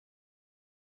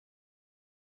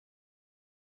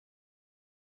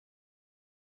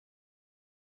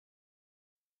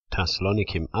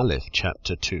Thessalonians Aleph,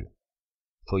 chapter 2.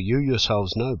 For you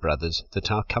yourselves know, brothers, that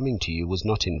our coming to you was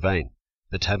not in vain,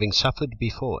 but having suffered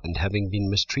before, and having been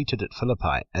mistreated at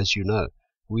Philippi, as you know,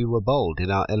 we were bold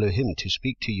in our Elohim to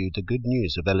speak to you the good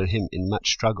news of Elohim in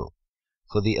much struggle.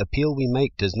 For the appeal we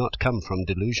make does not come from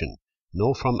delusion,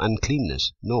 nor from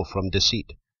uncleanness, nor from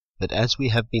deceit. But as we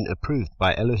have been approved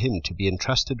by Elohim to be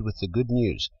entrusted with the good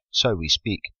news, so we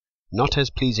speak, not as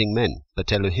pleasing men,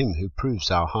 but Elohim who proves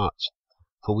our hearts.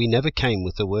 For we never came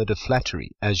with a word of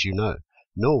flattery, as you know,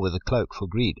 nor with a cloak for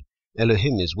greed.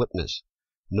 Elohim is witness.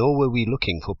 Nor were we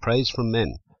looking for praise from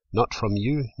men, not from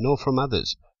you, nor from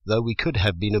others, though we could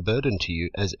have been a burden to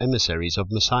you as emissaries of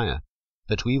Messiah.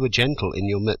 But we were gentle in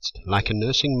your midst, like a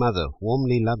nursing mother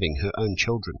warmly loving her own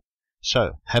children.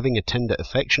 So, having a tender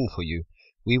affection for you,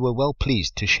 we were well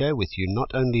pleased to share with you not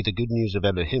only the good news of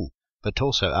Elohim, but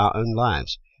also our own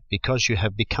lives, because you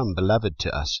have become beloved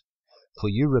to us. For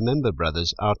you remember,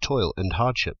 brothers, our toil and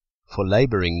hardship. For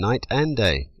laboring night and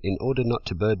day, in order not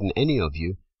to burden any of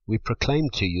you, we proclaim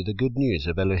to you the good news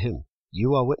of Elohim.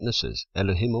 You are witnesses,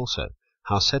 Elohim also,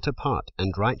 how set apart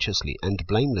and righteously and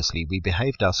blamelessly we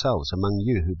behaved ourselves among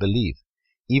you who believe,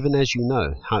 even as you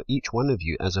know how each one of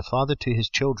you as a father to his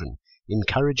children,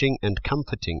 encouraging and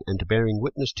comforting and bearing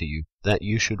witness to you, that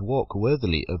you should walk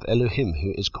worthily of Elohim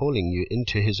who is calling you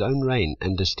into his own reign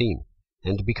and esteem.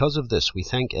 And because of this we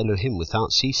thank Elohim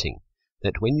without ceasing,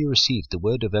 that when you received the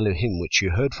word of Elohim which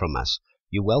you heard from us,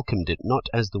 you welcomed it not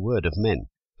as the word of men,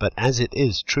 but as it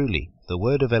is truly, the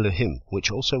word of Elohim,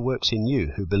 which also works in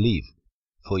you who believe.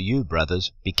 For you,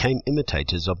 brothers, became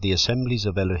imitators of the assemblies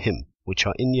of Elohim, which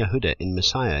are in Yehuda in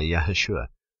Messiah Yahushua,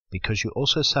 because you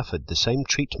also suffered the same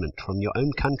treatment from your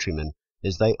own countrymen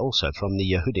as they also from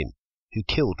the Yehudim, who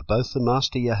killed both the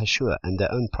Master Yahushua and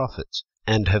their own prophets,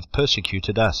 and have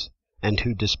persecuted us, and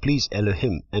who displease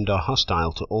Elohim and are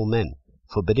hostile to all men,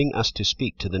 forbidding us to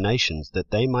speak to the nations that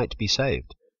they might be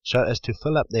saved, so as to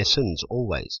fill up their sins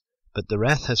always. But the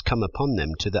wrath has come upon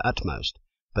them to the utmost.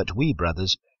 But we,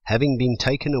 brothers, having been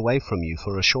taken away from you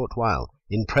for a short while,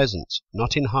 in presence,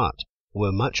 not in heart,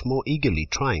 were much more eagerly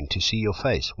trying to see your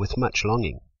face with much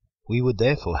longing. We would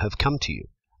therefore have come to you,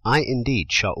 I indeed,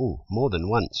 Shaul, more than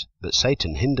once, but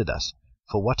Satan hindered us.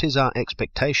 For what is our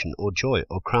expectation or joy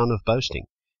or crown of boasting?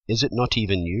 Is it not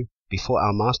even you, before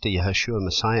our Master Yahushua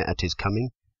Messiah at his coming?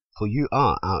 For you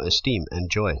are our esteem and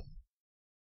joy.